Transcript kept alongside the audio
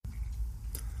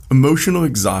Emotional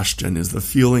exhaustion is the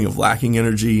feeling of lacking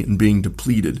energy and being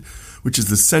depleted, which is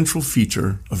the central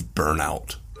feature of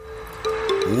burnout.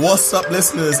 What's up,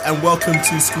 listeners, and welcome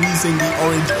to Squeezing the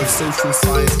Orange of Social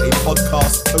Science, a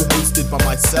podcast co-hosted by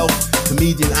myself,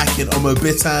 comedian Akin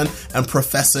Omobitan, and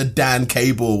Professor Dan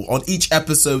Cable. On each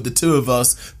episode, the two of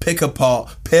us pick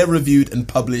apart peer-reviewed and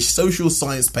published social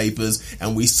science papers,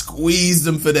 and we squeeze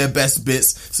them for their best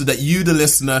bits so that you, the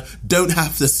listener, don't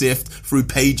have to sift through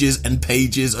pages and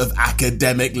pages of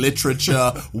academic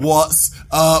literature. What's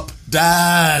up,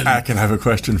 Dan? I can have a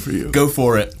question for you. Go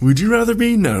for it. Would you rather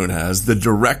be known as the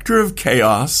director of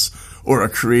chaos or a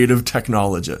creative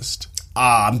technologist?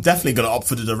 I'm definitely going to opt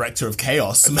for the director of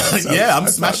chaos, man. Yeah, I'm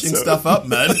smashing stuff up,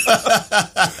 man.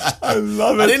 I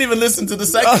love it. I didn't even listen to the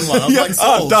second one. I'm like,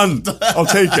 sold. Done. I'll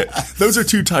take it. Those are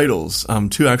two titles,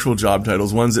 two actual job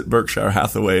titles. One's at Berkshire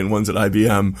Hathaway and one's at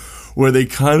IBM, where they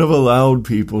kind of allowed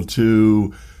people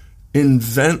to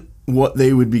invent what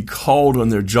they would be called on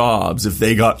their jobs if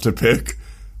they got to pick.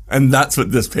 And that's what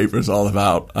this paper is all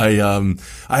about. I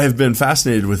have been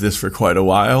fascinated with this for quite a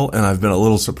while, and I've been a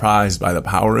little surprised by the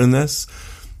power in this.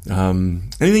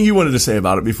 Anything you wanted to say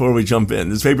about it before we jump in?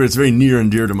 This paper is very near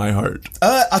and dear to my heart.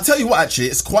 I'll tell you what, actually,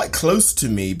 it's quite close to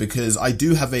me because I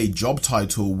do have a job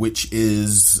title which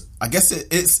is, I guess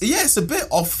it's a bit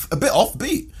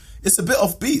offbeat. It's a bit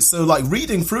offbeat. So, like,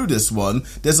 reading through this one,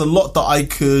 there's a lot that I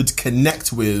could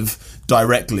connect with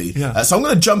directly. Yeah. So I'm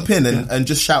going to jump in and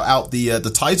just shout out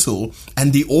the title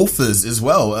and the authors as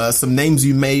well. Some names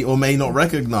you may or may not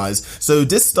recognize. So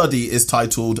this study is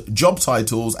titled Job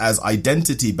Titles as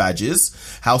Identity Badges,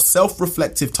 How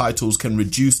Self-Reflective Titles Can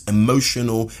Reduce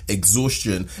Emotional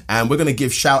Exhaustion. And we're going to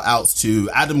give shout outs to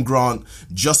Adam Grant,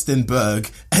 Justin Berg,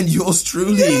 and yours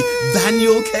truly,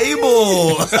 Daniel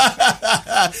Cable.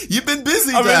 You've been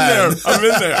busy, Dan. I'm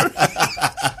in there.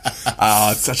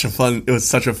 It was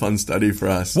such a fun study for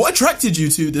us. What attracted you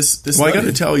to this study? Well, I got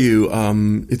to tell you,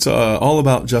 it's all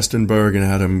about Justin Berg and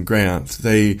Adam Grant.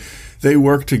 They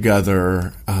work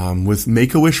together with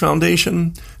Make-A-Wish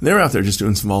Foundation. They're out there just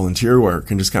doing some volunteer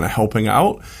work and just kind of helping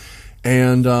out.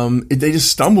 And they just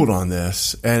stumbled on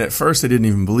this. And at first, they didn't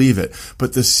even believe it.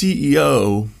 But the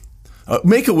CEO...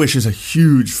 Make-A-Wish is a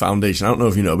huge foundation. I don't know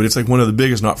if you know, but it's like one of the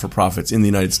biggest not-for-profits in the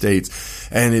United States.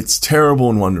 And it's terrible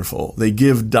and wonderful. They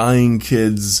give dying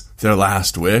kids their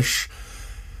last wish.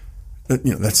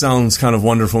 That sounds kind of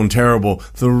wonderful and terrible.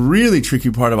 The really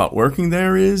tricky part about working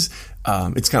there is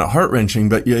it's kind of heart-wrenching,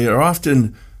 but you're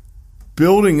often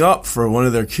building up for one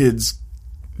of their kids'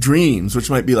 dreams, which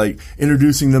might be like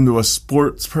introducing them to a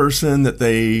sports person that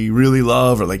they really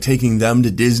love or like taking them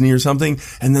to Disney or something,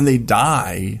 and then they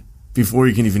die before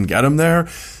you can even get them there.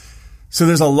 So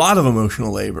there's a lot of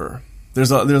emotional labor.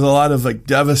 There's a lot of like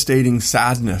devastating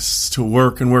sadness to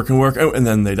work and work and work. Oh, and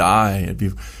then they die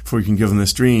before you can give them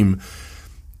this dream.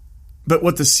 But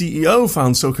what the CEO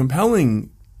found so compelling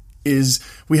is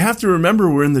we have to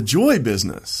remember we're in the joy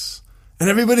business. And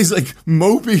everybody's like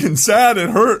mopey and sad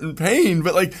and hurt and pain,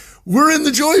 but like we're in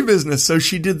the joy business. So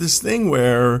she did this thing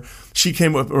where she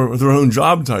came up with her own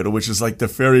job title, which is like the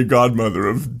fairy godmother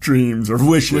of dreams or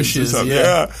wishes or something.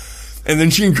 Yeah. And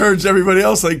then she encouraged everybody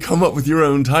else, like, come up with your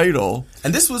own title.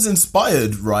 And this was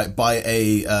inspired, right, by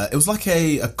it was like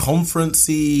a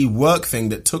conference-y work thing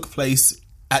that took place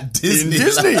at Disney.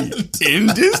 In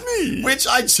Disney. Which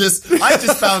I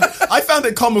found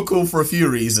it comical for a few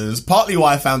reasons. Partly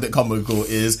why I found it comical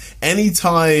is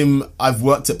anytime I've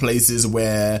worked at places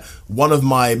where one of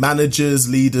my managers,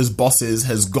 leaders, bosses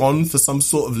has gone for some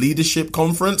sort of leadership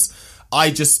conference, I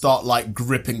just start like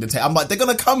gripping the table. I'm like, they're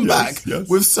going to come back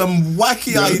with some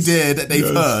wacky idea that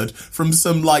they've heard from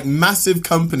some like massive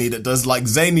company that does like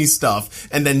zany stuff.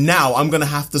 And then now I'm going to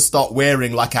have to start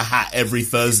wearing like a hat every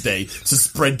Thursday to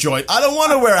spread joy. I don't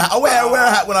want to wear a hat. I wear a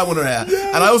hat when I want to wear a hat.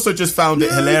 Yeah. And I also just found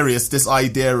it hilarious, this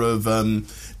idea of,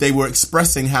 they were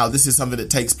expressing how this is something that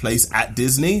takes place at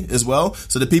Disney as well.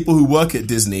 So the people who work at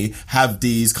Disney have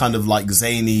these kind of like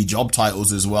zany job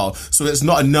titles as well. So it's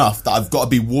not enough that I've got to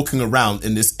be walking around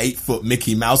in this 8-foot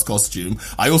Mickey Mouse costume.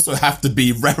 I also have to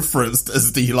be referenced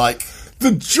as the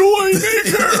joy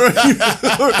maker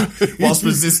whilst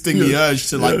resisting the urge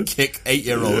to like kick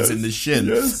 8-year-olds in the shin.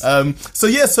 This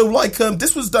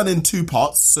was done in 2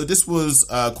 parts. So this was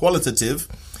qualitative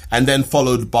and then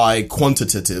followed by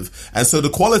quantitative. And so the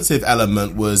qualitative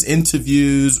element was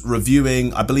interviews,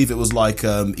 reviewing, I believe it was like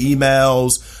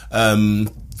emails,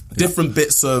 different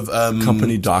bits of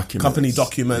company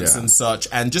documents and such,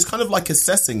 and just kind of like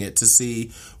assessing it to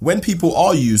see when people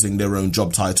are using their own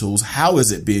job titles, how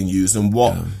is it being used and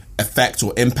what effect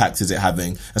or impact is it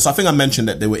having? And so I think I mentioned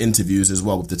that there were interviews as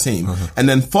well with the team. And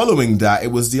then following that,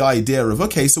 it was the idea of,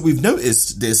 okay, so we've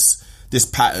noticed this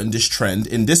pattern, this trend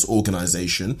in this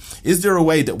organization. Is there a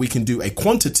way that we can do a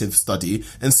quantitative study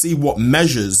and see what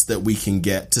measures that we can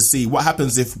get to see what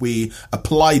happens if we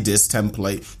apply this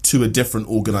template to a different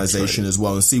organization as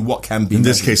well, and see what can be in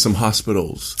measured. this case, some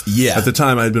hospitals. Yeah. At the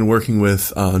time, I had been working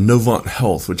with Novant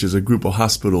Health, which is a group of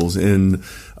hospitals in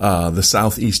the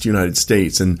southeast United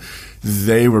States, and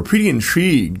they were pretty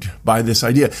intrigued by this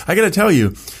idea. I got to tell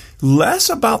you, less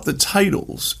about the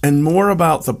titles and more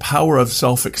about the power of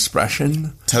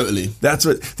self-expression. Totally. That's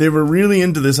what they were really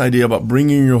into, this idea about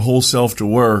bringing your whole self to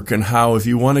work, and how if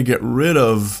you want to get rid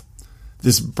of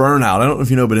this burnout, I don't know if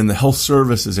you know, but in the health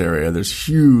services area, there's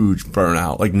huge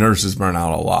burnout. Like nurses burn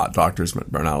out a lot, doctors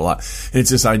burn out a lot. And it's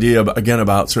this idea,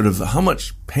 about sort of how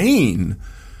much pain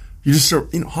you just,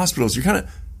 hospitals, you're kind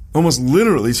of almost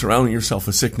literally surrounding yourself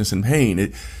with sickness and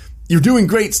pain. You're doing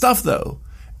great stuff though.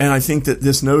 And I think that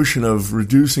this notion of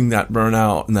reducing that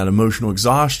burnout and that emotional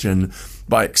exhaustion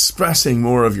by expressing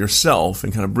more of yourself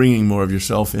and kind of bringing more of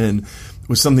yourself in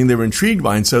was something they were intrigued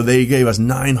by. And so they gave us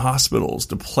 9 hospitals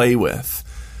to play with.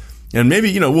 And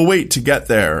maybe, we'll wait to get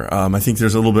there. I think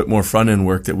there's a little bit more front-end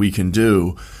work that we can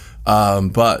do.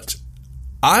 But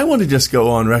I want to just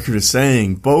go on record as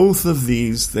saying both of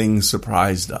these things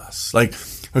surprised us. Like,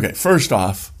 okay, first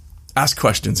off, ask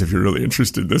questions if you're really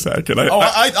interested in this, Hank.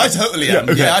 I totally am.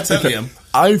 Yeah, I totally am.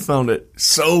 I found it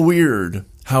so weird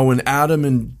how when Adam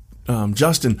and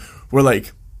Justin were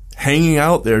like hanging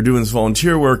out there doing this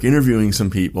volunteer work, interviewing some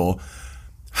people,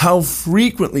 how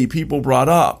frequently people brought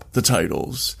up the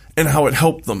titles and how it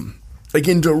helped them. Like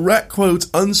in direct quotes,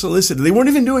 unsolicited. They weren't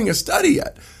even doing a study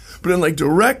yet. But in like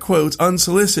direct quotes,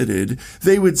 unsolicited,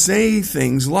 they would say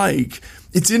things like,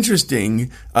 it's interesting.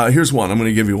 Here's one. I'm going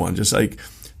to give you one. Just like,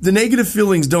 the negative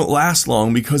feelings don't last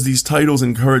long because these titles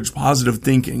encourage positive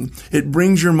thinking. It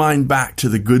brings your mind back to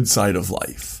the good side of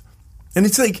life. And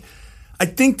it's like, I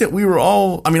think that we were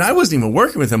all, I wasn't even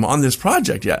working with them on this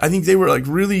project yet. I think they were like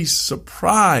really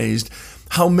surprised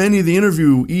how many of the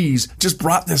interviewees just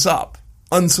brought this up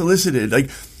unsolicited.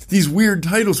 Like these weird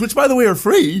titles, which by the way are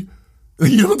free.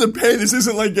 You don't have to pay. This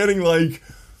isn't like getting like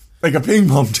a ping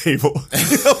pong table.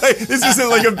 This isn't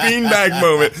like a beanbag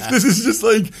moment. This is just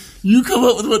like, you come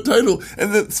up with what title.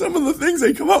 And then some of the things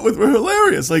they come up with were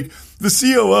hilarious. Like the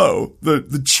COO,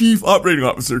 the chief operating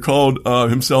officer called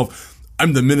himself,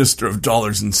 I'm the minister of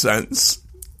dollars and cents.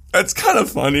 That's kind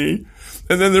of funny.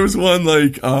 And then there was one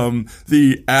like,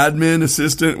 the admin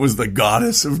assistant was the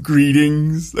goddess of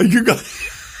greetings. Like you got...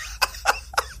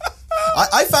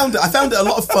 I found it a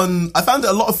lot of fun. I found it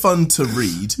a lot of fun to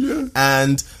read,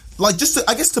 and like just to,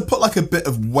 I guess to put like a bit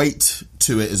of weight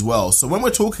to it as well. So when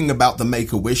we're talking about the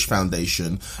Make-A-Wish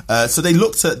Foundation, so they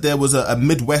looked at, there was a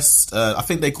Midwest, I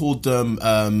think they called them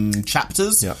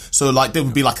chapters. Yeah. So like there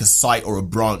would be like a site or a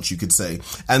branch, you could say.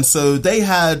 And so they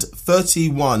had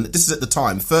 31, this is at the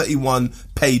time, 31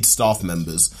 paid staff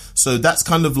members. So that's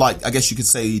kind of like, I guess you could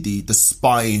say the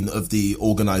spine of the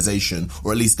organization,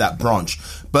 or at least that branch.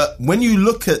 But when you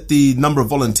look at the number of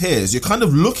volunteers, you're kind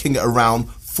of looking at around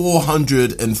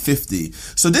 450.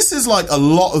 So this is like a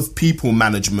lot of people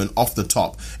management off the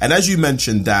top. And as you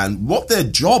mentioned, Dan, what their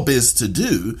job is to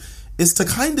do is to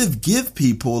kind of give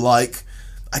people like,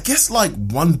 I guess like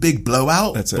one big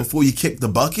blowout before you kick the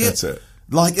bucket. That's it.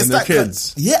 Like it's and their that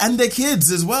kids. And their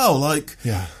kids as well. Like,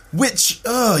 which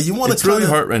you want to. It's really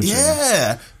heart-wrenching.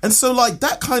 Yeah, and so like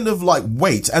that kind of like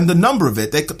weight and the number of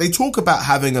it. They talk about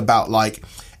having about like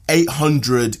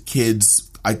 800 kids,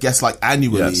 I guess, like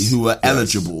annually who are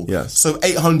eligible. Yes. So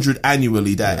 800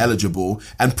 annually that are eligible,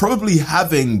 and probably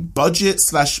having budget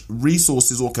 /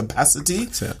 resources or capacity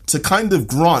to kind of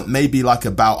grant maybe like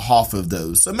about half of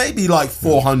those. So maybe like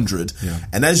 400. Yeah.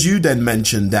 And as you then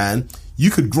mentioned, Dan, you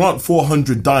could grant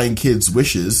 400 dying kids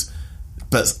wishes,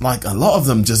 but like a lot of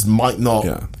them just might not.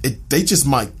 Yeah.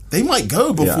 They might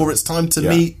go before it's time to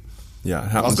meet. Yeah.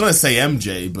 I was going to say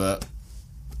MJ, but.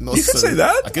 You could say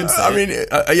that. I could say it.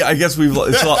 I guess we've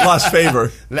lost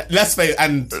favor. Less favor,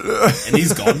 and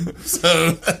he's gone.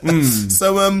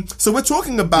 So we're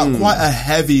talking about quite a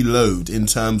heavy load in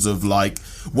terms of like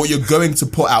what you're going to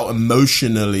put out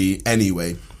emotionally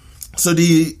anyway. So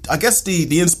I guess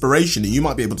the inspiration, and you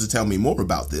might be able to tell me more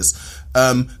about this,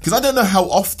 because I don't know how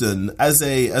often, as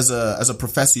a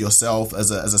professor yourself, as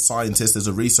a scientist, as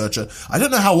a researcher, I don't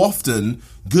know how often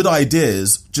good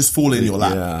ideas just fall in your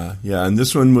lap. Yeah, and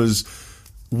this one was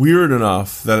weird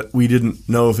enough that we didn't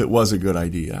know if it was a good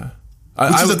idea.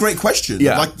 Which is a great question.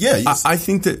 Yeah, I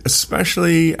think that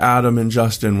especially Adam and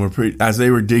Justin were as they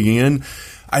were digging in,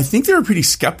 I think they were pretty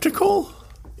skeptical.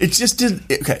 It just didn't.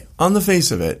 Okay, on the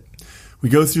face of it, we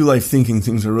go through life thinking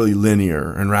things are really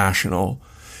linear and rational,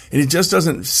 and it just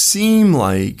doesn't seem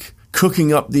like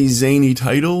cooking up these zany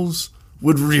titles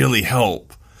would really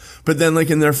help. But then, like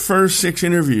in their first 6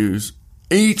 interviews,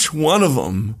 each one of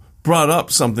them brought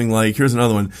up something like, here's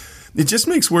another one. It just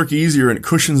makes work easier and it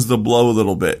cushions the blow a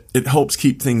little bit. It helps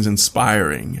keep things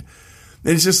inspiring.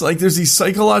 And it's just like there's these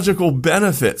psychological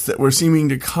benefits that were seeming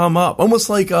to come up, almost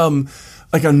like a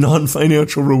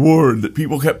non-financial reward that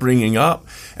people kept bringing up.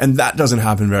 And that doesn't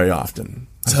happen very often,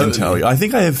 I can tell you. I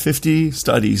think I have 50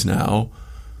 studies now.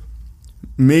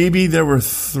 Maybe there were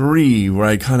 3 where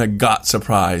I kind of got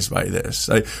surprised by this.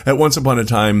 At once upon a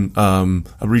time,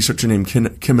 a researcher named Kim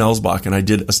Elsbach and I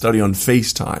did a study on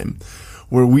FaceTime,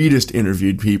 where we just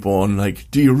interviewed people and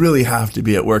like, do you really have to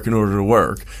be at work in order to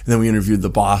work? And then we interviewed the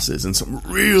bosses and some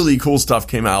really cool stuff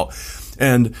came out.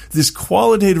 And this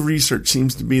qualitative research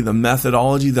seems to be the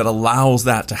methodology that allows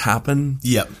that to happen.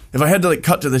 Yep. If I had to like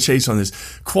cut to the chase on this,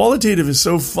 qualitative is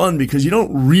so fun because you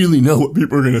don't really know what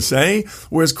people are going to say.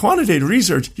 Whereas quantitative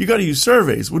research, you got to use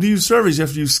surveys. Well, to use surveys, you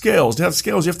have to use scales. To have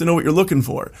scales, you have to know what you're looking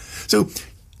for. So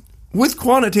with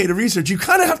quantitative research, you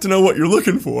kind of have to know what you're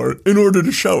looking for in order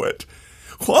to show it.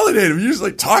 Qualitative, you're just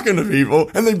like talking to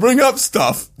people and they bring up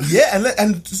stuff. Yeah,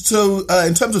 and so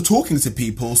in terms of talking to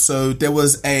people, so there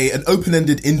was an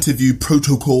open-ended interview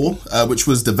protocol which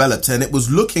was developed, and it was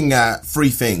looking at 3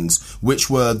 things, which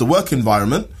were the work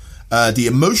environment, the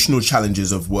emotional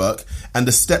challenges of work, and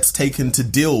the steps taken to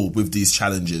deal with these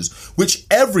challenges, which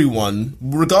everyone,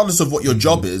 regardless of what your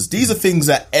job is, these are things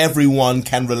that everyone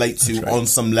can relate to on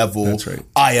some level. That's right.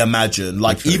 I imagine.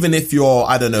 Like, even if you're,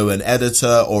 I don't know, an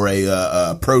editor or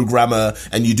a programmer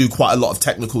and you do quite a lot of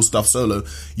technical stuff solo,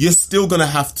 you're still going to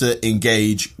have to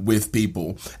engage with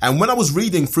people. And when I was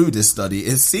reading through this study,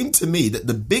 it seemed to me that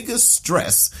the biggest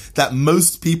stress that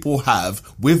most people have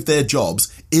with their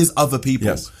jobs is other people.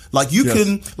 Yes. Like you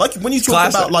can, like when you talk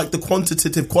about like the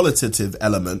quantitative, qualitative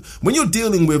element, when you're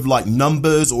dealing with like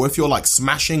numbers, or if you're like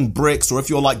smashing bricks, or if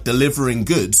you're like delivering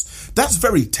goods, that's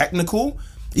very technical.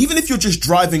 Even if you're just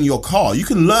driving your car, you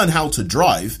can learn how to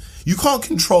drive. You can't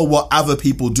control what other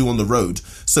people do on the road.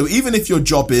 So even if your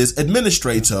job is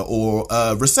administrator or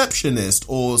receptionist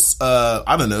or,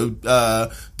 I don't know,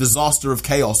 disaster of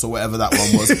chaos or whatever that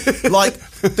one was, like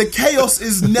the chaos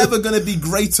is never going to be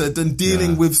greater than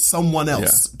dealing with someone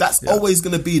else. That's always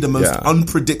going to be the most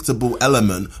unpredictable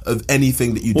element of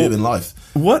anything that you do in life.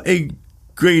 What a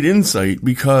great insight,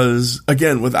 because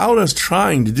again, without us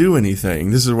trying to do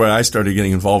anything, this is where I started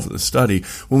getting involved with the study.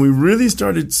 When we really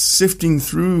started sifting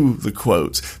through the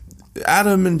quotes,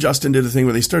 Adam and Justin did a thing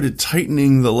where they started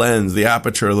tightening the lens, the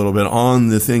aperture a little bit on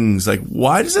the things like,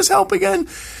 why does this help again?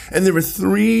 And there were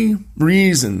 3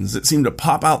 reasons that seemed to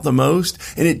pop out the most.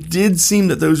 And it did seem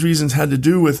that those reasons had to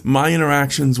do with my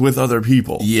interactions with other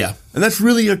people. Yeah. And that's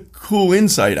really a cool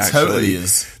insight, actually. Totally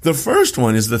is. The first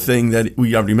one is the thing that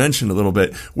we already mentioned a little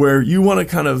bit, where you want to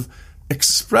kind of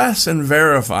express and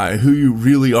verify who you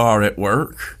really are at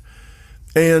work.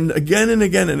 And again and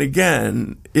again and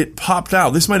again, it popped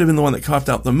out. This might have been the one that popped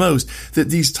out the most, that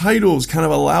these titles kind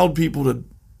of allowed people to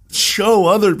show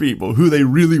other people who they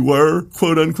really were,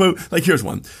 quote unquote. Like here's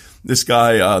one. This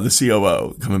guy, the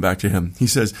COO, coming back to him, he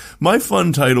says, "My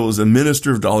fun title is a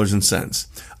Minister of Dollars and Cents.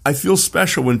 I feel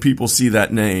special when people see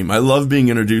that name. I love being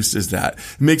introduced as that.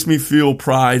 It makes me feel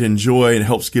pride and joy and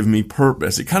helps give me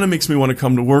purpose. It kind of makes me want to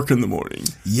come to work in the morning."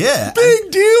 Yeah.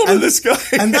 Big deal to this guy.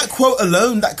 And that quote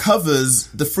alone, that covers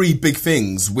the 3 big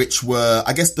things, which were,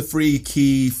 I guess, the 3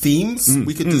 key themes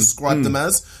we could describe them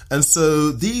as. And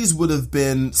so these would have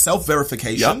been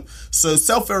self-verification. Yep. So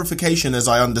self-verification, as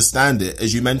I understand it,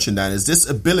 as you mentioned, Dan, is this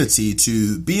ability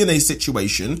to be in a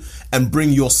situation and bring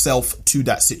yourself to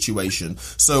that situation.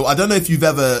 So I don't know if you've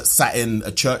ever sat in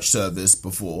a church service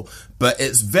before, but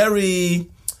you're very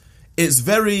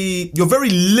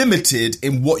limited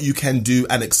in what you can do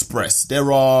and express.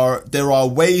 There are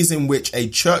ways in which a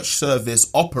church service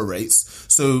operates.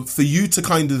 So for you to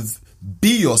kind of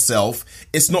be yourself,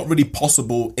 it's not really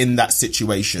possible in that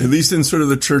situation. At least in sort of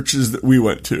the churches that we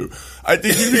went to. I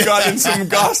think you got in some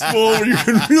gospel where you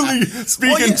can really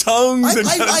speak in tongues.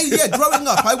 Growing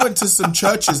up, I went to some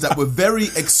churches that were very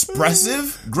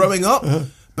expressive growing up,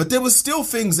 but there were still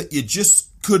things that you just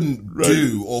couldn't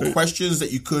do, or questions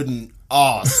that you couldn't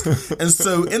ask. And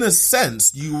so in a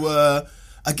sense, you were,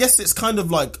 I guess it's kind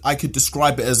of like, I could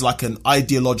describe it as like an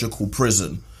ideological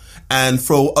prison. And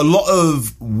for a lot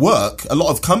of work, a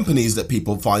lot of companies that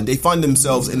people find, they find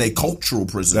themselves in a cultural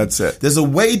prison. That's it. There's a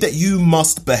way that you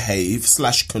must behave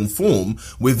 / conform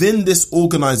within this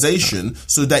organization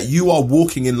so that you are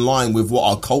walking in line with what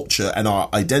our culture and our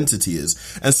identity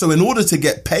is. And so in order to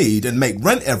get paid and make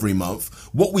rent every month,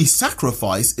 what we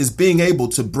sacrifice is being able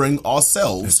to bring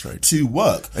ourselves to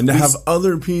work. And to have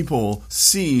other people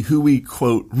see who we,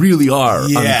 quote, really are,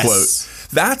 Yes. unquote.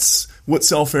 That's what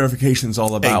self-verification is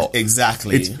all about.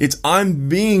 Exactly. It's I'm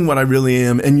being what I really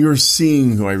am, and you're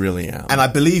seeing who I really am. And I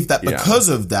believe that because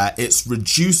of that, it's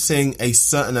reducing a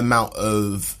certain amount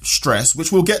of stress,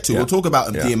 which we'll get to. We'll talk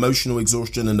about the emotional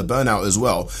exhaustion and the burnout as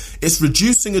well. It's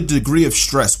reducing a degree of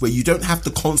stress where you don't have to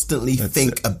constantly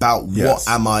think about what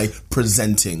am I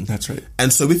presenting. That's right.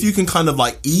 And so if you can kind of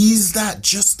like ease that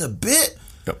just a bit,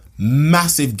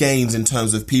 massive gains in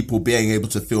terms of people being able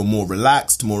to feel more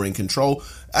relaxed, more in control.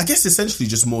 I guess essentially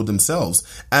just more themselves.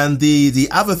 And the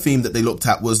other theme that they looked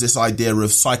at was this idea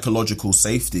of psychological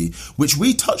safety, which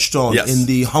we touched on in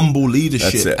the humble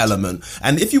leadership element.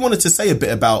 And if you wanted to say a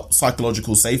bit about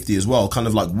psychological safety as well, kind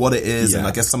of like what it is and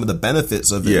I guess some of the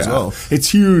benefits of it as well.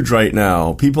 It's huge right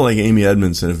now. People like Amy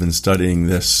Edmondson have been studying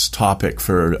this topic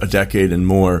for a decade and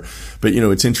more. But,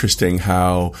 it's interesting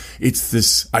how it's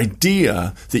this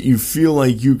idea that you feel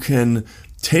like you can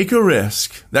take a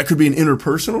risk. That could be an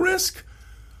interpersonal risk.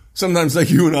 Sometimes, like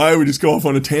you and I, we just go off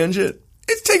on a tangent.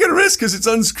 It's taking a risk because it's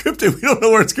unscripted. We don't know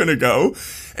where it's going to go.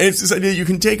 And it's this idea you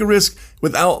can take a risk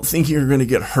without thinking you're going to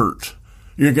get hurt.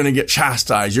 You're going to get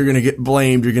chastised. You're going to get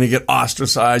blamed. You're going to get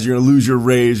ostracized. You're going to lose your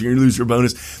raise. You're going to lose your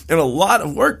bonus. In a lot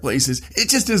of workplaces, it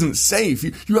just isn't safe.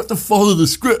 You have to follow the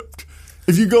script.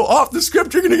 If you go off the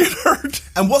script, you're going to get hurt.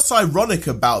 And what's ironic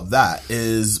about that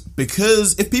is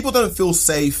because if people don't feel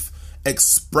safe,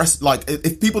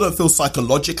 if people don't feel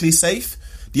psychologically safe,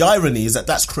 the irony is that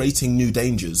that's creating new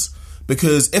dangers.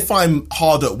 Because if I'm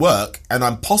hard at work and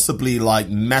I'm possibly like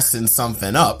messing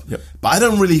something up, but I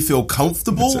don't really feel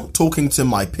comfortable talking to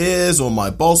my peers or my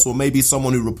boss or maybe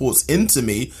someone who reports into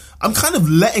me, I'm kind of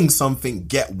letting something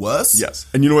get worse. Yes.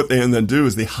 And you know what they then do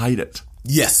is they hide it.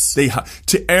 Yes.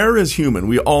 To err is human.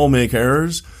 We all make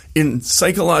errors. In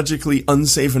psychologically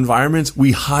unsafe environments,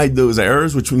 we hide those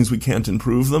errors, which means we can't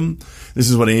improve them. This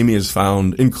is what Amy has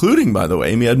found, including, by the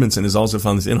way, Amy Edmondson has also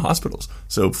found this in hospitals.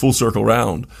 So full circle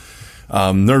round.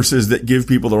 Nurses that give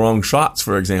people the wrong shots,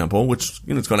 for example, which,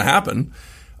 it's going to happen,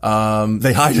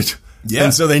 they hide it. Yeah.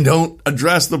 And so they don't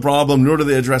address the problem, nor do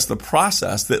they address the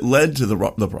process that led to the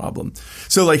problem.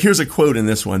 So here's a quote in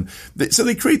this one. So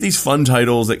they create these fun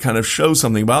titles that kind of show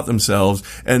something about themselves.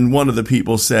 And one of the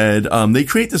people said, they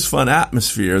create this fun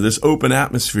atmosphere, this open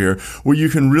atmosphere where you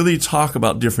can really talk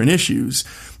about different issues.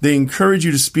 They encourage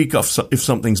you to speak up if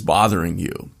something's bothering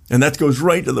you. And that goes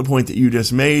right to the point that you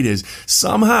just made is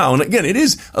somehow, and again, it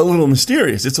is a little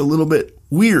mysterious. It's a little bit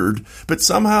weird, but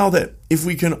somehow that if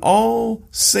we can all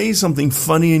say something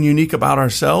funny and unique about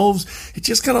ourselves, it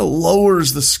just kind of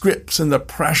lowers the scripts and the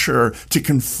pressure to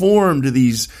conform to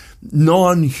these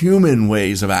non-human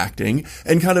ways of acting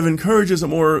and kind of encourages a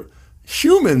more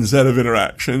human set of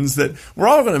interactions that we're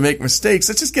all going to make mistakes.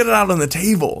 Let's just get it out on the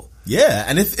table. Yeah,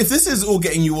 and if this is all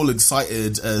getting you all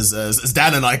excited, as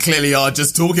Dan and I clearly are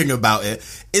just talking about it,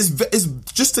 is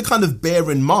just to kind of bear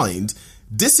in mind,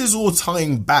 this is all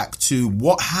tying back to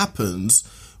what happens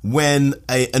when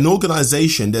an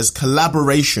organization, there's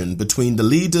collaboration between the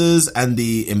leaders and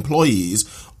the employees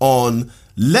on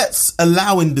let's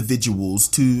allow individuals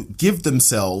to give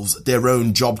themselves their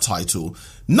own job title.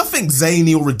 Nothing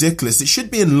zany or ridiculous. It should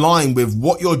be in line with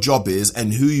what your job is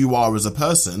and who you are as a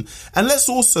person. And let's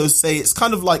also say it's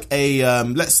kind of like in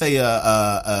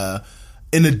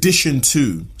addition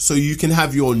to. So you can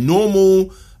have your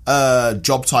normal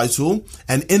job title,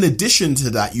 and in addition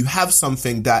to that, you have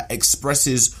something that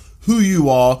expresses who you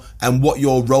are and what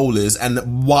your role is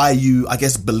and why you, I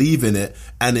guess, believe in it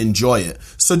and enjoy it.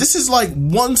 So this is like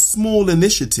one small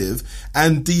initiative.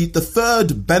 And the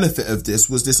third benefit of this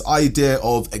was this idea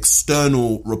of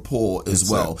external rapport as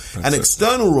well. And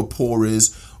external rapport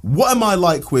is, what am I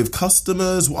like with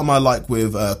customers? What am I like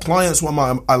with clients? What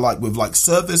am I like with like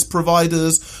service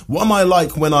providers? What am I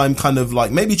like when I'm kind of like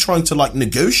maybe trying to like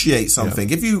negotiate something?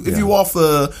 If you work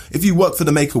for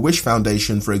the Make-A-Wish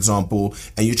Foundation, for example,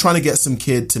 and you're trying to get some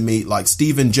kid to meet like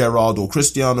Steven Gerrard or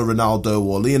Cristiano Ronaldo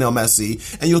or Lionel Messi,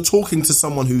 and you're talking to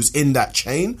someone who's in that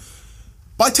chain,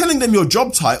 by telling them your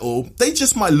job title, they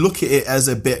just might look at it as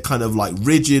a bit kind of like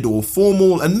rigid or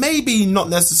formal and maybe not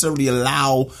necessarily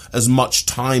allow as much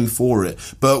time for it.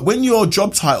 But when your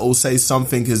job title says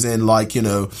something as in like, you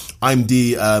know, I'm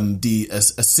the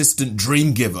assistant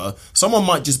dream giver, someone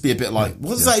might just be a bit like,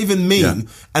 what does that even mean? Yeah.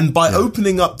 And by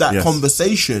opening up that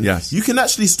conversation, you can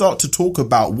actually start to talk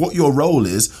about what your role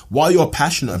is, why you're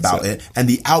passionate about it, and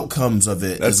the outcomes of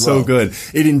it. That's as well. So good.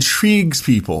 It intrigues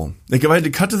people. Like if I had to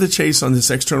cut to the chase on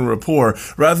this external rapport,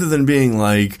 rather than being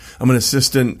like, I'm an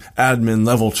assistant admin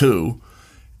level 2,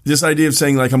 this idea of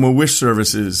saying like, I'm a wish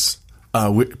services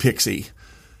pixie.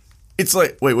 It's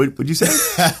like, wait, what did you say?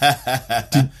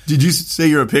 did you say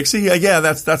you're a pixie? Yeah,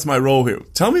 that's my role here.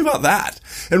 Tell me about that.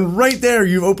 And right there,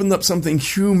 you've opened up something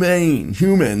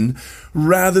human,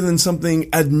 rather than something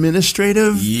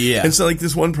administrative. Yeah. And so like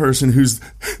this one person this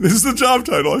is the job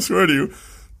title, I swear to you,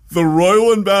 the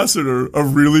Royal Ambassador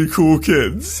of Really Cool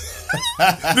Kids.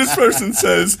 This person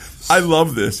says, I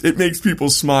love this. It makes people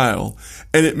smile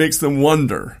and it makes them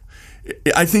wonder.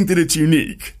 I think that it's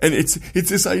unique. And it's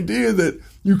this idea that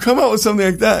you come out with something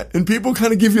like that and people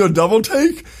kind of give you a double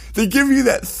take. They give you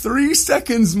that 3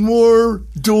 seconds more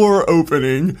door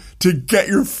opening to get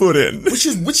your foot in. Which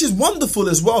is wonderful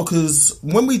as well, because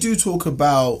when we do talk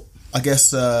about, I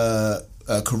guess,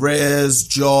 careers,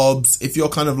 jobs, if you're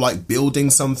kind of like building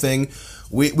something,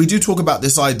 we do talk about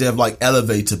this idea of like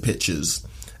elevator pitches.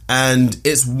 And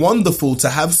it's wonderful to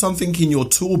have something in your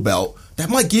tool belt that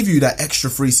might give you that extra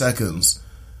 3 seconds.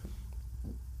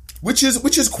 Which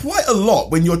is quite a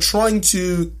lot when you're trying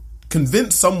to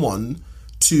convince someone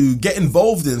to get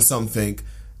involved in something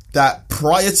that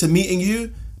prior to meeting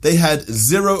you, they had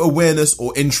zero awareness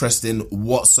or interest in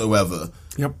whatsoever.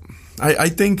 Yep. I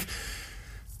think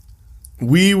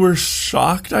we were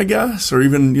shocked, I guess, or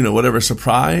even,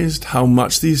 surprised how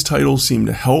much these titles seem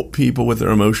to help people with their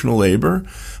emotional labor.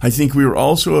 I think we were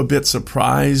also a bit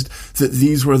surprised that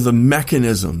these were the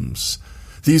mechanisms.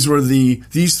 These were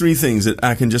these 3 things that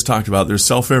Akin just talked about. There's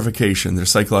self-verification,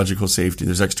 there's psychological safety,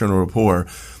 there's external rapport.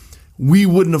 We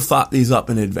wouldn't have thought these up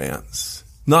in advance.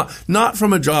 Not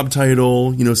from a job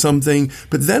title, something.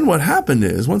 But then what happened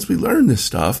is, once we learned this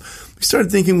stuff, we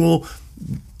started thinking, well,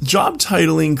 job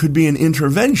titling could be an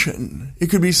intervention.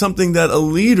 It could be something that a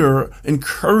leader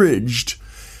encouraged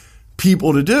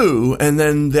people to do. And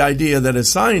then the idea that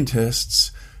as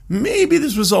scientists, maybe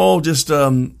this was all just,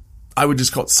 I would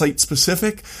just call it site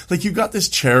specific. Like you got this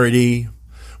charity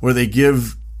where they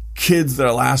give kids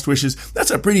their last wishes.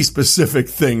 That's a pretty specific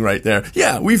thing right there.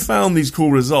 Yeah, we found these cool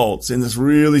results in this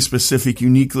really specific,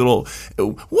 unique little...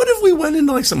 What if we went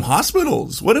into like some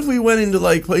hospitals? What if we went into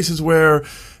like places where,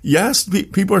 yes,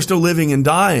 people are still living and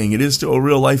dying. It is still a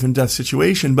real life and death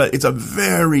situation, but it's a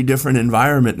very different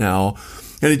environment now.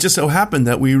 And it just so happened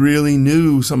that we really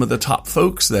knew some of the top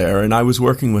folks there, and I was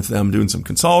working with them doing some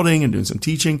consulting and doing some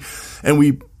teaching, and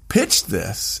we pitched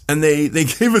this, and they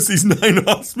gave us these 9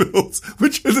 hospitals,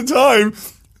 which at the time,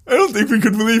 I don't think we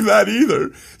could believe that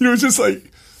either. It was just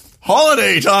like,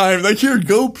 holiday time, like here,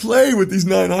 go play with these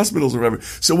 9 hospitals or whatever.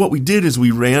 So what we did is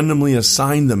we randomly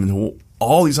assigned them to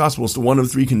all these hospitals to one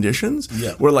of 3 conditions,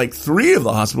 where like 3 of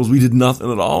the hospitals, we did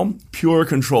nothing at all, pure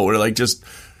control, where like just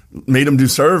made them do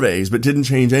surveys, but didn't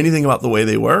change anything about the way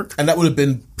they work. And that would have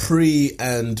been pre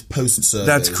and post surveys.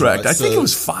 That's correct. Right? I think it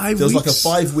was 5 weeks. There was like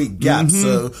a 5-week gap.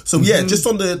 So yeah, just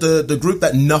on the group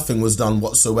that nothing was done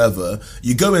whatsoever,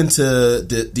 you go into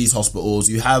these hospitals,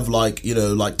 you have like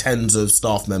tens of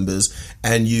staff members,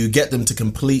 and you get them to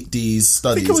complete these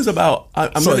studies. I think it was about,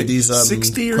 these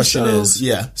 60 or so.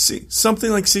 Yeah.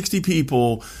 Something like 60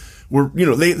 people. We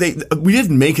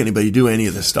didn't make anybody do any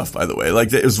of this stuff, by the way.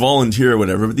 Like, it was volunteer or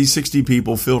whatever, but these 60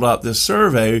 people filled out this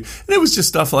survey, and it was just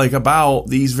stuff like about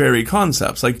these very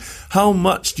concepts. Like, how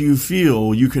much do you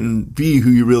feel you can be who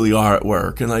you really are at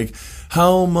work? And like,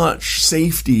 how much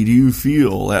safety do you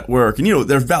feel at work? And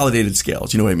they're validated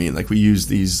scales, you know what I mean? Like, we use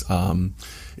these,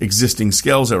 existing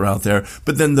scales that were out there,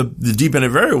 but then the deep end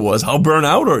of variable was, how burnt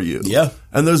out are you? Yeah.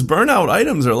 And those burnout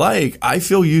items are like, I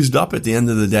feel used up at the end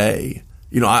of the day.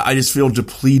 I just feel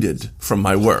depleted from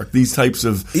my work. These types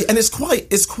of... And it's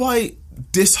quite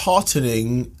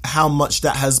disheartening how much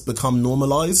that has become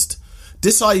normalized.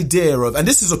 This idea of... And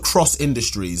this is across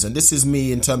industries. And this is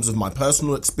me in terms of my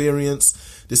personal experience.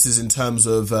 This is in terms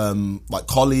of like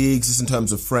colleagues. This is in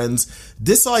terms of friends.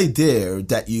 This idea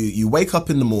that you wake up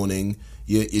in the morning...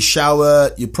 You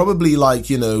shower, you probably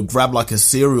grab like a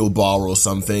cereal bar or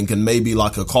something and maybe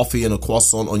like a coffee and a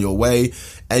croissant on your way,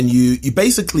 and you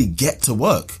basically get to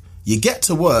work. you get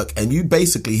to work and you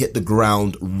basically hit the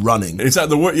ground running. It's at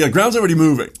the work. Yeah, ground's already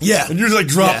moving. Yeah. And you're just like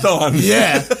dropped on.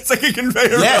 Yeah. It's like a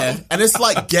conveyor belt. And it's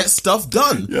like, get stuff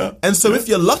done. Yeah. And so if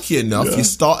you're lucky enough, you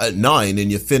start at 9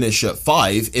 and you finish at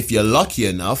 5. If you're lucky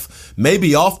enough,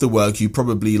 maybe after work, you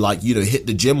probably like, hit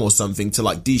the gym or something to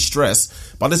like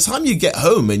de-stress. By the time you get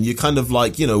home and you kind of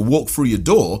like, walk through your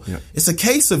door, it's a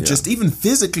case of just even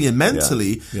physically and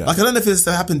mentally, like, I don't know if this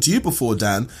happened to you before,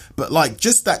 Dan, but like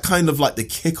just that kind of like the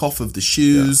kick off of the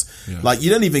shoes, like you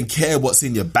don't even care what's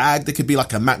in your bag. There could be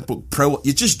like a MacBook Pro.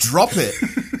 You just drop it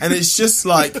and it's just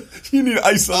like, you need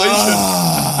isolation.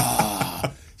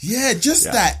 Just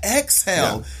that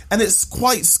exhale. And it's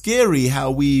quite scary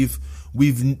how we've,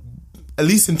 at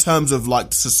least in terms of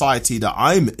like society that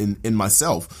I'm in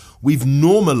myself, we've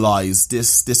normalized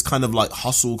this kind of like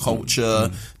hustle culture,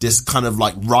 this kind of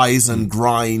like rise and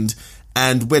grind.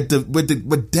 And we're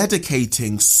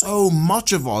dedicating so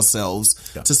much of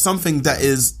ourselves to something that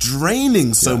is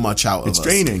draining so much out of us. It's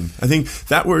draining. I think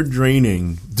that word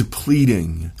draining,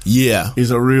 depleting,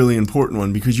 is a really important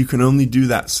one because you can only do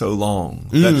that so long.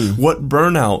 What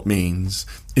burnout means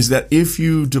is that if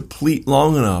you deplete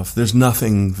long enough, there's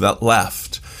nothing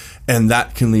left. And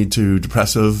that can lead to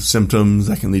depressive symptoms.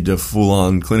 That can lead to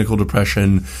full-on clinical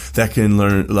depression. That can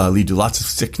lead to lots of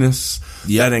sickness.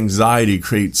 That anxiety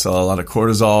creates a lot of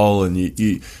cortisol. And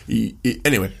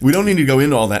anyway, we don't need to go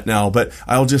into all that now, but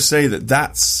I'll just say that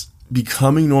that's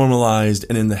becoming normalized.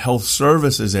 And in the health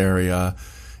services area,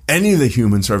 any of the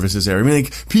human services area, I mean,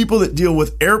 like people that deal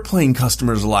with airplane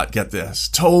customers a lot get this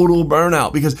total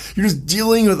burnout because you're just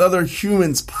dealing with other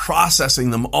humans,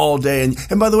 processing them all day.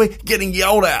 And by the way, getting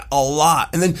yelled at a lot.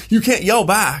 And then you can't yell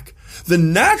back. The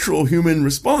natural human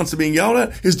response to being yelled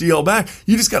at is to yell back.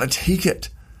 You just got to take it.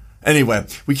 Anyway,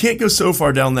 we can't go so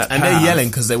far down that path. And they're yelling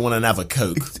because they want to have a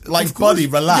Coke. Like, buddy,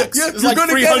 relax. There's like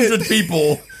 300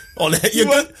 people on it. You're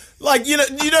good. Like, you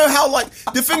know how like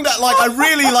the thing that like I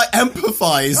really like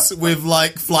empathize with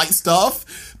like flight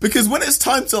staff because when it's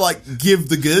time to like give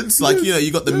the goods, like,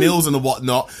 you got the meals and the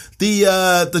whatnot,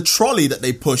 the trolley that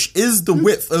they push is the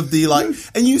width of the like,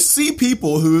 and you see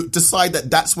people who decide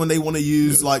that that's when they want to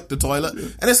use like the toilet.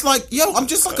 And it's like, I'm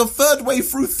just like a third way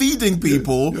through feeding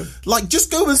people. Like,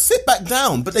 just go and sit back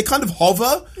down. But they kind of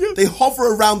hover. They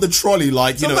hover around the trolley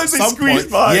like, sometimes at some point.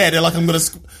 By. Yeah, they're like, I'm going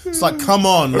to, it's like, come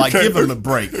on, like give them a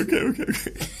break. Okay.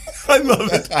 I love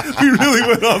it. We really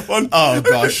went off on. Oh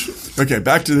gosh. Okay,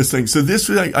 back to this thing. So this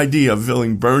idea of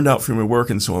feeling burned out from your work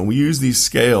and so on, we used these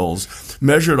scales,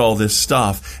 measured all this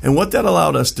stuff, and what that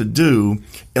allowed us to do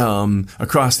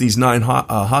across these 9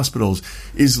 hospitals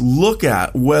is look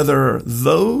at whether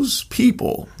those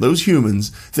people, those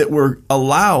humans that were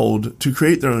allowed to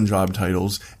create their own job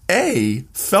titles,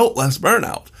 felt less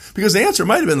burnout. Because the answer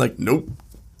might have been like, nope.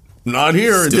 Not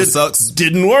here. Still sucks.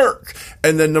 Didn't work.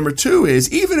 And then number 2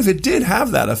 is, even if it did have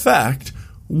that effect,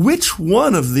 which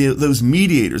one of those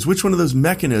mediators, which one of those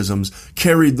mechanisms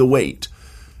carried the weight?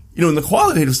 In the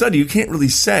qualitative study, you can't really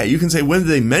say. You can say when did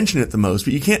they mention it the most,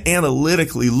 but you can't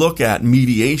analytically look at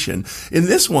mediation. In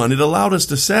this one, it allowed us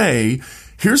to say,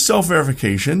 here's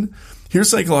self-verification, here's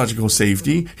psychological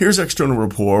safety, here's external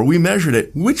rapport. We measured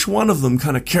it. Which one of them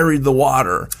kind of carried the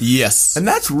water? Yes. And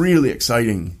that's really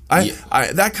exciting.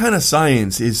 That kind of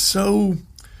science is so,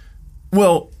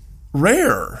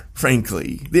 rare,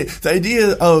 frankly. The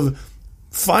idea of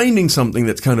finding something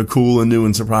that's kind of cool and new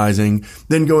and surprising,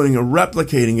 then going and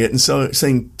replicating it and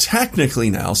saying technically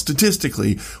now,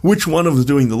 statistically, which one of them is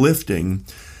doing the lifting.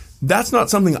 That's not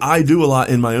something I do a lot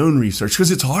in my own research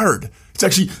because it's hard. It's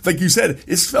actually, like you said,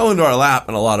 it's fell into our lap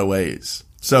in a lot of ways.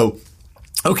 So,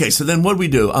 okay, so then what do we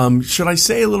do? Should I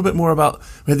say a little bit more about,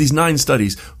 we had these 9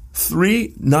 studies,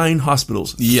 9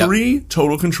 hospitals, 3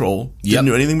 total control, didn't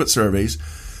do anything but surveys.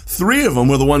 3 of them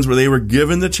were the ones where they were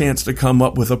given the chance to come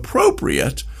up with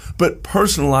appropriate but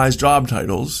personalized job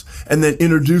titles and then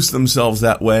introduce themselves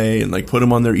that way and like put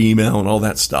them on their email and all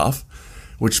that stuff,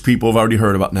 which people have already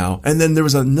heard about now. And then there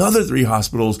was another 3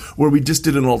 hospitals where we just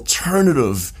did an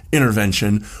alternative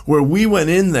intervention where we went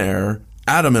in there,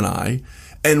 Adam and I,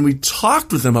 and we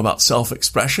talked with them about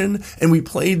self-expression, and we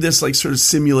played this like sort of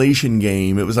simulation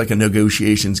game. It was like a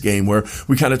negotiations game where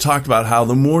we kind of talked about how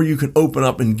the more you can open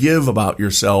up and give about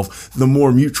yourself, the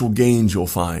more mutual gains you'll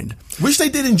find. Which they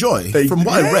did enjoy. From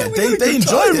what I read, they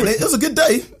enjoyed it. It was a good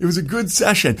day. It was a good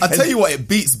session. I tell you what, it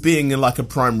beats being in like a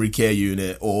primary care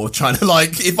unit or trying to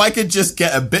like, if I could just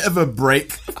get a bit of a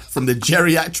break from the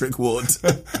geriatric ward,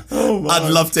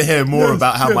 I'd love to hear more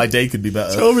about how my day could be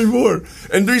better. Tell me more.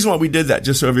 And the reason why we did that,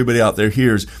 just so everybody out there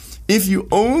hears, if you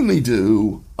only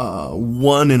do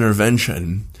one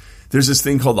intervention, there's this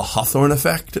thing called the Hawthorne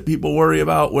effect that people worry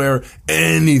about, where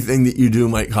anything that you do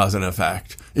might cause an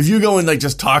effect. If you go and like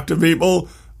just talk to people,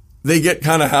 they get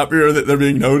kind of happier that they're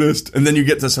being noticed, and then you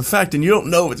get this effect, and you don't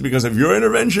know if it's because of your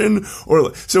intervention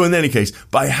or so. In any case,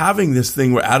 by having this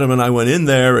thing where Adam and I went in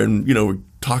there and we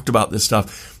talked about this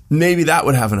stuff, maybe that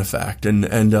would have an effect. And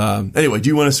anyway, do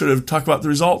you want to sort of talk about the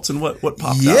results and what popped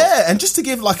out? Yeah, and just to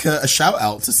give like a shout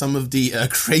out to some of the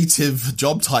creative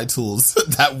job titles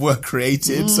that were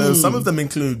created. So some of them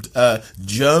include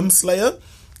Germ Slayer.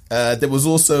 There was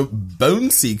also Bone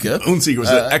Seeker. Bone Seeker was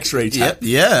an X-ray tech.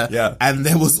 Yeah. And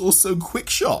there was also Quick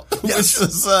Shot, yes. which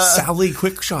was Sally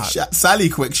Quick Shot. Sally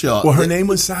Quick Shot. Well, her name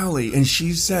was Sally, and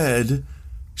she said,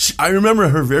 I remember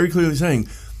her very clearly saying,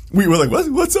 we were like,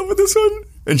 what's up with this one?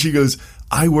 And she goes,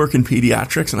 I work in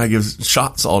pediatrics and I give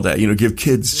shots all day, give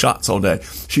kids shots all day.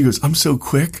 She goes, I'm so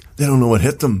quick, they don't know what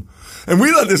hit them. And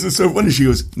we thought this was so funny. She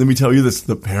goes, let me tell you this,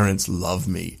 the parents love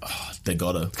me. Oh, they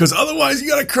gotta. Because otherwise you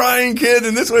got a crying kid,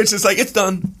 and this way it's just like, it's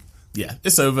done. Yeah,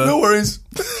 it's over. No worries.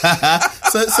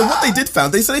 So what they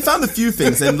found a few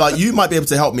things, and like you might be able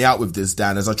to help me out with this,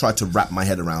 Dan, as I try to wrap my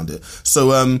head around it. So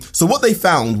what they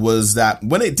found was that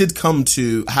when it did come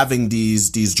to having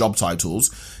these job titles,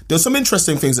 there were some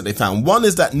interesting things that they found. One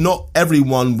is that not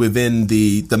everyone within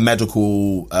the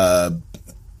medical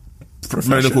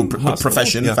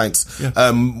profession, yeah. Thanks,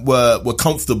 were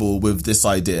comfortable with this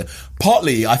idea.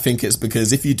 Partly, I think it's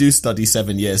because if you do study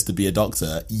 7 years to be a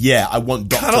doctor, I want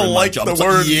doctor in my like job. The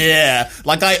word. Yeah,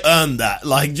 like I earned that.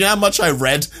 Like, do you know how much I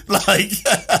read? Like,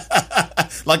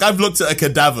 like I've looked at a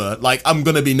cadaver. Like, I'm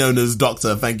going to be known as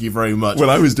doctor. Thank you very much. When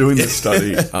I was doing this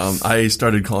study, I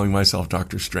started calling myself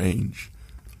Dr. Strange.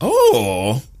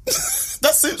 Oh.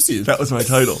 That suits you. That was my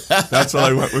title. That's what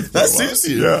I went with. That suits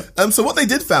you. Yeah. So what they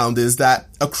did found is that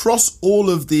across all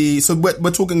of so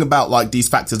we're talking about like these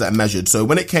factors that are measured. So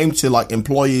when it came to like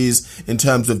employees in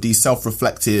terms of these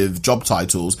self-reflective job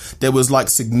titles, there was like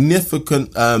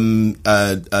significant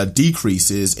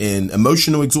decreases in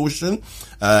emotional exhaustion,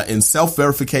 in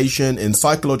self-verification, in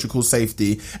psychological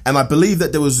safety, and I believe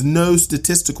that there was no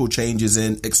statistical changes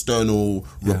in external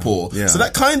rapport. Yeah. So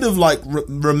that kind of like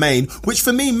remained, which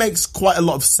for me makes quite a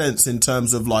lot of sense in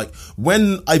terms of like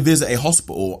when I visit a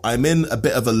hospital, I'm in a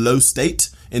bit of a low state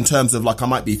in terms of like I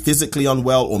might be physically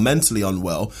unwell or mentally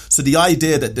unwell. So the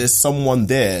idea that there's someone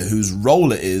there whose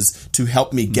role it is to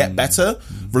help me get better,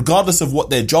 regardless of what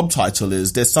their job title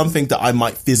is, there's something that I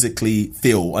might physically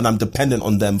feel and I'm dependent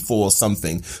on them for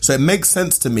something. So it makes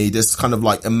sense to me, this kind of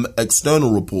like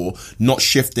external rapport not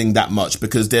shifting that much,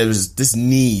 because there's this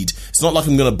need. It's not like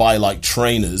I'm going to buy like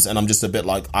trainers and I'm just a bit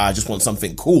like, I just want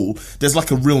something cool. There's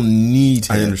like a real need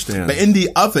here. I understand. But in the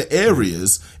other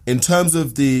areas, in terms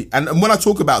of and when I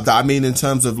talk about that, I mean in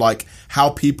terms of like how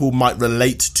people might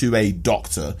relate to a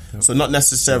doctor. Yep. So not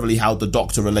necessarily how the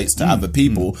doctor relates to other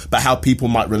people, but how people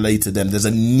might relate to them. There's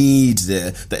a need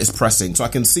there that is pressing. So I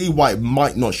can see why it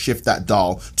might not shift that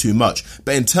dial too much.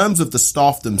 But in terms of the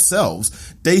staff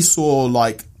themselves, they saw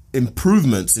like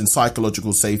improvements in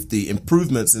psychological safety,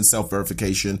 improvements in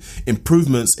self-verification,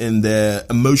 improvements in their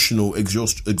emotional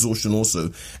exhaustion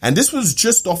also. And this was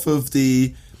just off of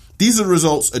these are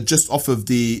results just off of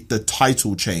the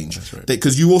title change. That's right.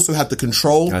 Because you also had the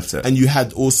control and you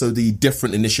had also the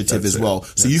different initiative as well.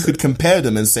 So you could compare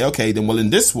them and say, okay, then well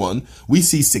in this one, we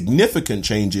see significant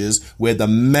changes where the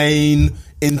main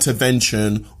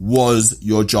intervention was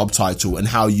your job title and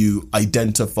how you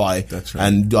identify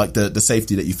and like the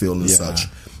safety that you feel and such.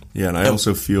 Yeah, and I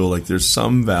also feel like there's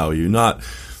some value, not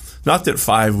that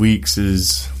 5 weeks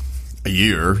is a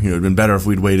year, it'd been better if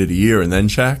we'd waited a year and then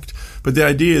checked. But the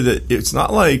idea that it's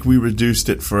not like we reduced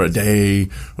it for a day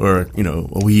or,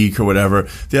 a week or whatever.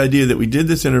 The idea that we did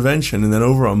this intervention and then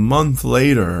over a month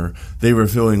later, they were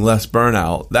feeling less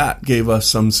burnout. That gave us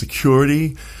some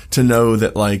security to know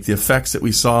that like the effects that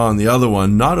we saw on the other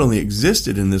one not only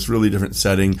existed in this really different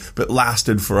setting, but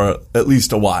lasted for at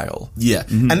least a while. Yeah.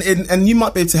 Mm-hmm. And you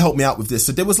might be able to help me out with this.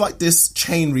 So there was like this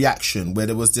chain reaction where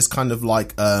there was this kind of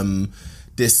like,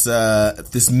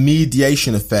 this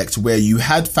mediation effect where you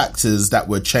had factors that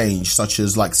were changed, such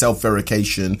as like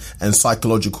self-verification and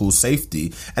psychological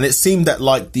safety. And it seemed that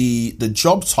like the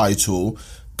job title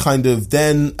kind of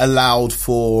then allowed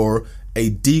for a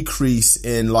decrease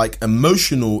in like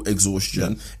emotional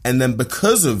exhaustion. Yeah. And then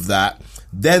because of that,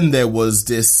 then there was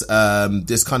this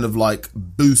kind of like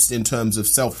boost in terms of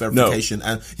self-verification. No.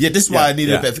 And this is why I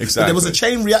needed a bit of, but there was a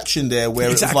chain reaction there where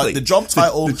it was like the job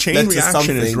title the chain led reaction to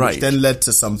something, is right. which then led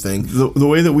to something. The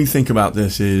way that we think about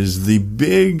this is the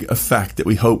big effect that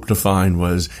we hope to find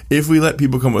was if we let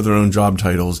people come up with their own job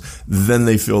titles, then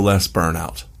they feel less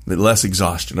burnout. less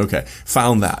exhaustion. Okay,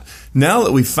 found that. Now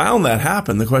that we found that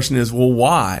happen, the question is, well,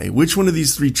 why? Which one of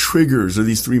these three triggers or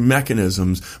these three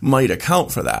mechanisms might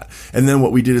account for that? And then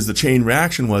what we did is the chain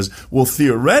reaction was, well,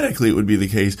 theoretically it would be the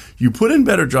case. You put in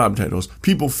better job titles,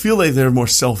 people feel like they're more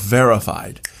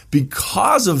self-verified.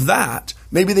 Because of that,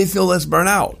 maybe they feel less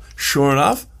burnout. Sure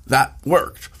enough, that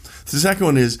worked. The second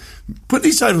one is, put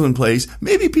these titles in place,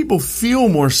 maybe people feel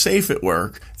more safe at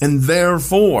work, and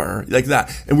therefore, like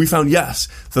that. And we found, yes.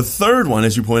 The third one,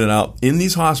 as you pointed out, in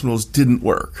these hospitals didn't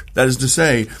work. That is to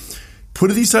say,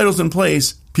 put these titles in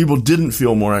place, people didn't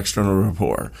feel more external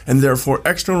rapport, and therefore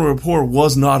external rapport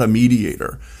was not a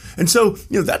mediator. And so,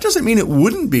 that doesn't mean it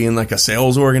wouldn't be in like a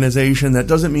sales organization. That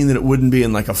doesn't mean that it wouldn't be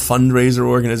in like a fundraiser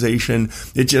organization.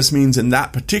 It just means in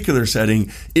that particular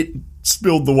setting, it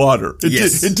spilled the water.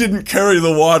 It didn't carry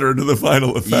the water to the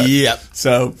final effect. Yep.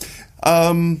 So,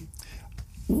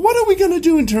 what are we going to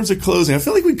do in terms of closing? I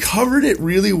feel like we covered it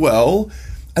really well.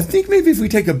 I think maybe if we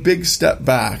take a big step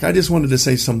back, I just wanted to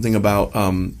say something about,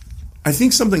 I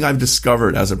think something I've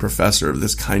discovered as a professor of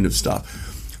this kind of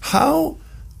stuff. How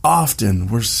often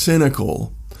we're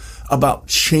cynical about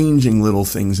changing little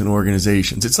things in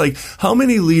organizations. It's like, how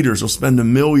many leaders will spend £1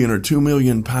 million or £2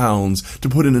 million to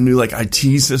put in a new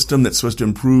IT system that's supposed to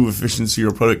improve efficiency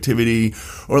or productivity,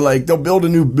 or they'll build a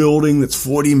new building that's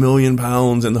 £40 million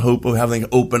in the hope of having an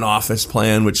open office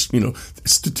plan, which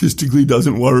statistically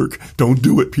doesn't work. Don't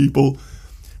do it, people.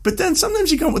 But then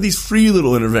sometimes you come up with these free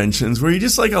little interventions where you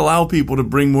just allow people to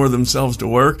bring more of themselves to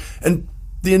work, and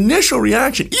the initial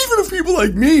reaction, even of people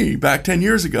like me back 10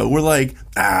 years ago, were like,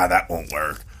 that won't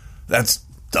work. That's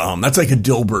dumb. That's like a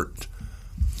Dilbert.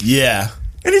 Yeah.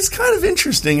 And it's kind of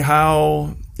interesting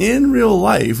how in real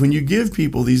life, when you give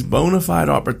people these bona fide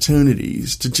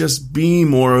opportunities to just be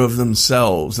more of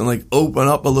themselves and open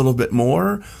up a little bit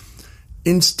more,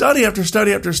 in study after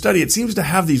study after study, it seems to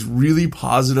have these really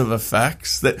positive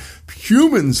effects that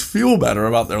humans feel better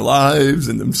about their lives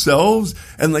and themselves,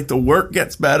 and the work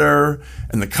gets better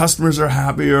and the customers are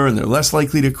happier and they're less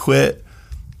likely to quit.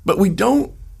 But we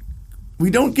don't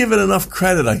give it enough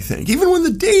credit, I think. Even when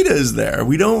the data is there,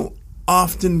 we don't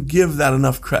often give that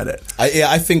enough credit.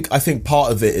 I think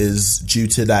part of it is due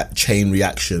to that chain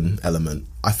reaction element.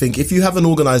 I think if you have an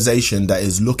organization that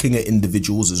is looking at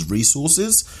individuals as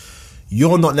resources,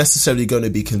 you're not necessarily going to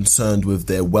be concerned with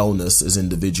their wellness as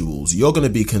individuals. You're going to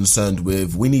be concerned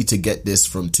with, we need to get this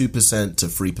from 2% to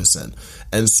 3%.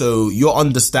 And so your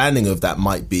understanding of that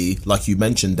might be, like you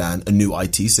mentioned, Dan, a new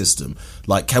IT system.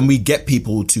 Can we get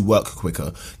people to work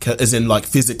quicker? As in,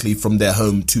 physically from their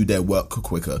home to their work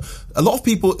quicker. A lot of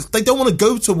people, they don't want to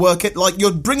go to work.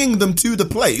 You're bringing them to the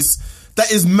place that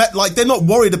is they're not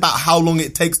worried about how long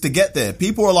it takes to get there.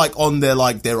 People are on their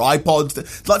their iPods.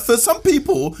 For some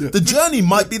people, the journey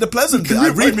might be the pleasant bit. I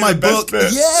read my book,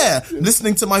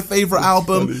 listening to my favorite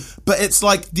album. But it's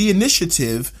the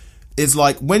initiative is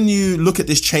when you look at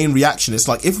this chain reaction, it's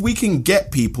if we can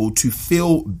get people to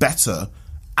feel better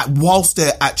whilst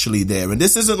they're actually there. And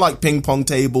this isn't ping pong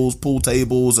tables, pool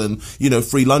tables, and,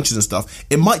 free lunches and stuff.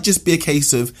 It might just be a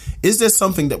case of, is there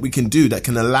something that we can do that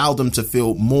can allow them to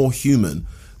feel more human,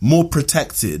 more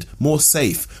protected, more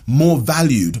safe, more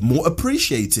valued, more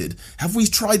appreciated? Have we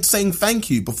tried saying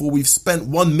thank you before we've spent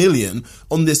 1 million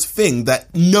on this thing that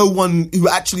no one who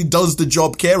actually does the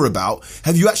job care about?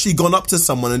 Have you actually gone up to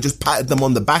someone and just patted them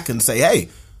on the back and say, hey,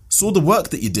 saw the work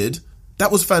that you did.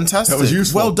 That was fantastic. That was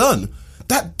useful. Well done.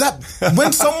 That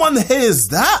when someone hears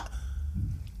that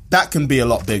can be a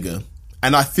lot bigger.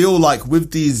 And I feel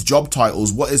with these job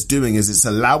titles, what it's doing is it's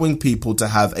allowing people to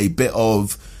have a bit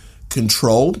of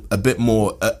control, a bit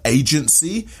more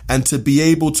agency, and to be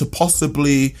able to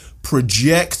possibly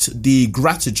project the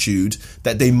gratitude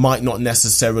that they might not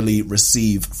necessarily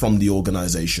receive from the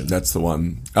organization. That's the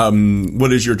one.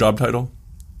 What is your job title?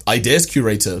 Ideas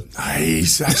Curator.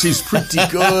 Nice. Actually, it's pretty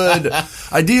good.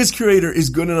 Ideas Curator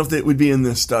is good enough that it would be in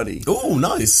this study. Oh,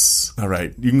 nice. All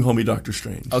right. You can call me Dr.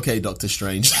 Strange. Okay, Dr.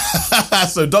 Strange.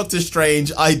 So, Dr.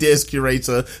 Strange, Ideas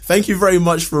Curator, thank you very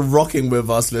much for rocking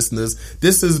with us, listeners.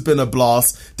 This has been a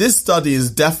blast. This study is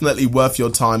definitely worth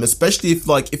your time, especially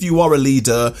if you are a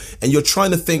leader and you're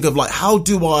trying to think of how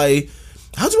do I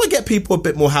get people a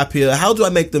bit more happier? How do I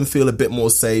make them feel a bit more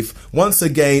safe? Once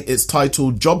again, it's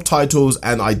titled Job Titles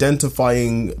and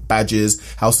Identifying Badges,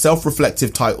 How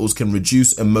Self-Reflective Titles Can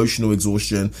Reduce Emotional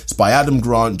Exhaustion. It's by Adam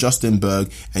Grant, Justin Berg,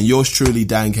 and yours truly,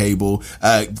 Dan Cable.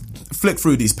 Flick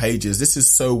through these pages. This is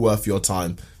so worth your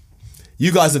time.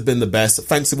 You guys have been the best.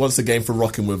 Thanks once again for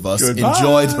rocking with us. Goodbye.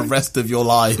 Enjoy the rest of your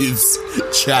lives.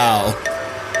 Ciao.